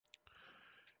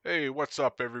Hey, what's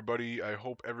up everybody? I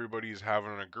hope everybody's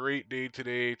having a great day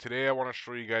today. Today I want to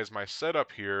show you guys my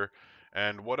setup here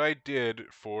and what I did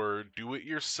for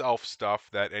do-it-yourself stuff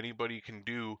that anybody can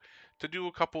do to do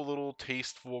a couple little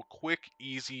tasteful, quick,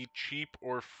 easy, cheap,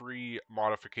 or free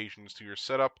modifications to your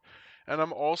setup. And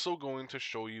I'm also going to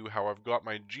show you how I've got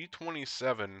my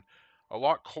G27 a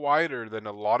lot quieter than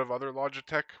a lot of other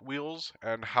Logitech wheels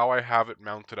and how I have it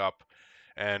mounted up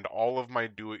and all of my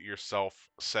do-it-yourself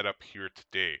setup here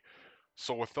today.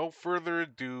 So without further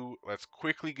ado, let's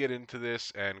quickly get into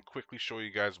this and quickly show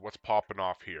you guys what's popping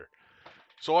off here.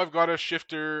 So I've got a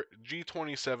shifter,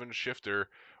 G27 shifter,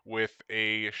 with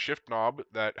a shift knob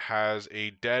that has a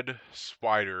dead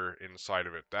spider inside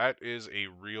of it. That is a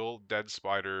real dead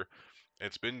spider.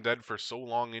 It's been dead for so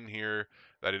long in here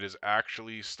that it is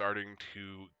actually starting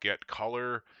to get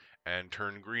color and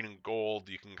turn green and gold.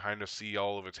 You can kind of see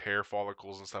all of its hair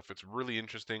follicles and stuff. It's really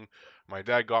interesting. My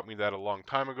dad got me that a long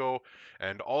time ago,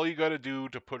 and all you got to do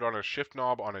to put on a shift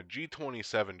knob on a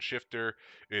G27 shifter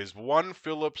is one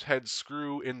Phillips head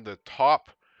screw in the top,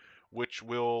 which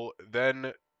will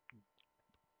then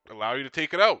allow you to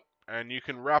take it out. And you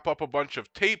can wrap up a bunch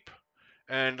of tape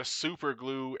and super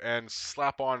glue and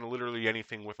slap on literally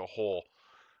anything with a hole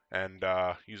and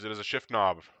use it as a shift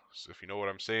knob. So if you know what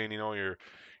I'm saying,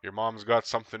 your mom's got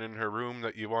something in her room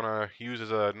that you want to use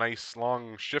as a nice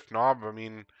long shift knob. I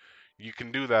mean, you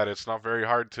can do that. It's not very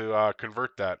hard to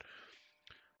convert that.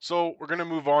 So we're gonna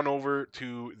move on over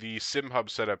to the SimHub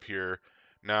setup here.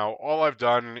 Now, all I've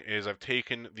done is I've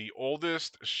taken the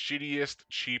oldest, shittiest,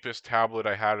 cheapest tablet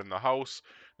I had in the house.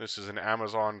 This is an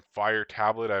Amazon Fire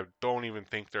tablet. I don't even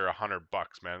think they're $100,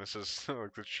 man. This is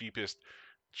like the cheapest,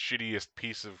 shittiest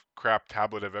piece of crap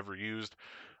tablet I've ever used.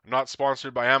 I'm not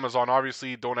sponsored by Amazon,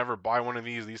 obviously. Don't ever buy one of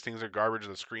these. These things are garbage.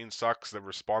 The screen sucks. The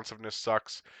responsiveness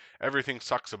sucks. Everything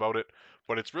sucks about it.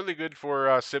 But it's really good for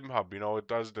SimHub. It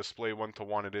does display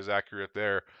one-to-one. It is accurate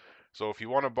there. So if you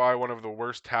want to buy one of the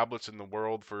worst tablets in the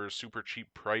world for a super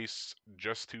cheap price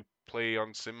just to play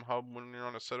on SimHub when you're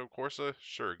on a Assetto Corsa,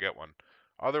 sure, get one.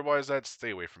 Otherwise, I'd stay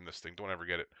away from this thing. Don't ever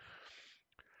get it.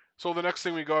 So the next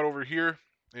thing we got over here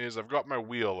is I've got my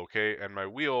wheel, okay? And my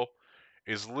wheel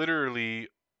is literally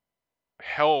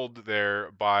held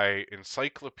there by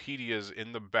encyclopedias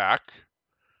in the back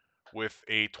with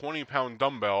a 20-pound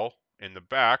dumbbell in the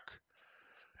back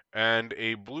and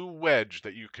a blue wedge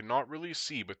that you cannot really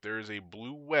see, but there is a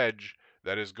blue wedge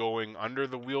that is going under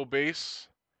the wheelbase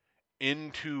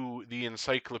into the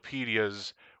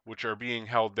encyclopedias, which are being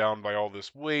held down by all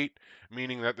this weight,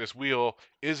 meaning that this wheel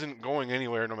isn't going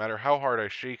anywhere no matter how hard I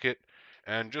shake it.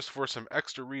 And just for some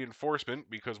extra reinforcement,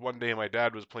 because one day my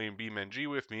dad was playing BeamNG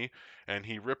with me, and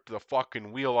he ripped the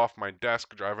fucking wheel off my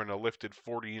desk driving a lifted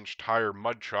 40-inch tire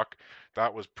mud truck.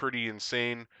 That was pretty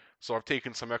insane. So I've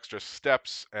taken some extra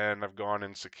steps, and I've gone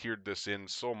and secured this in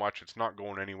so much it's not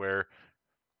going anywhere.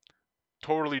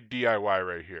 Totally DIY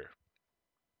right here.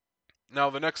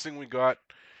 Now the next thing we got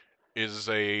is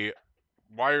a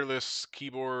wireless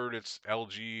keyboard. It's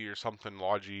LG or something,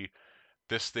 Logi.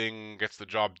 This thing gets the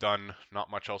job done.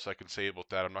 Not much else I can say about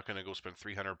that. I'm not going to go spend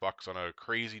 $300 on a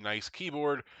crazy nice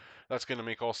keyboard that's going to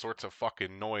make all sorts of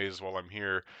fucking noise while I'm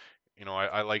here.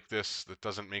 I like this that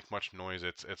doesn't make much noise.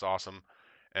 It's awesome.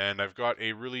 And I've got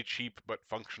a really cheap but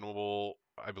functional,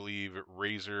 I believe,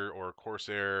 Razer or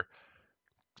Corsair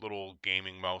little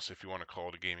gaming mouse, if you want to call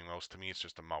it a gaming mouse. To me, it's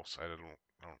just a mouse. I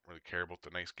don't really care about the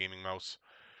nice gaming mouse.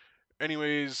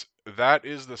 Anyways, that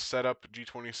is the setup.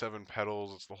 G27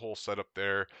 pedals. It's the whole setup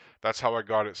there. That's how I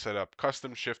got it set up.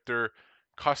 Custom shifter,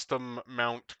 custom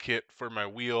mount kit for my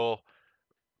wheel.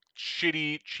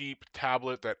 Shitty, cheap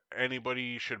tablet that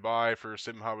anybody should buy for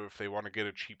SimHub if they want to get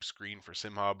a cheap screen for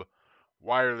SimHub.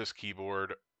 Wireless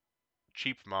keyboard,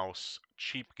 cheap mouse,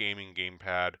 cheap gaming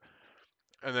gamepad.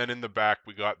 And then in the back,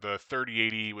 we got the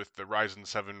 3080 with the Ryzen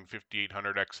 7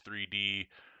 5800X3D,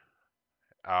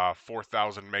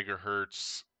 4000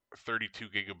 megahertz, 32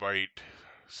 gigabyte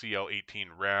CL18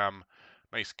 RAM,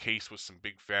 nice case with some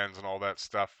big fans and all that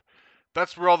stuff.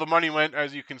 That's where all the money went.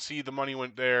 As you can see, the money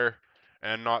went there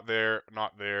and not there,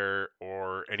 not there,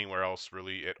 or anywhere else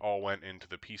really. It all went into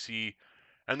the PC.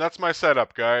 And that's my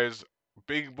setup, guys.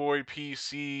 Big boy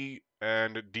PC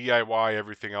and DIY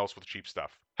everything else with cheap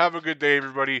stuff. Have a good day,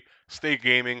 everybody. Stay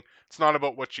gaming. It's not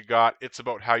about what you got, it's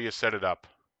about how you set it up.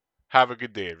 Have a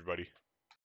good day, everybody.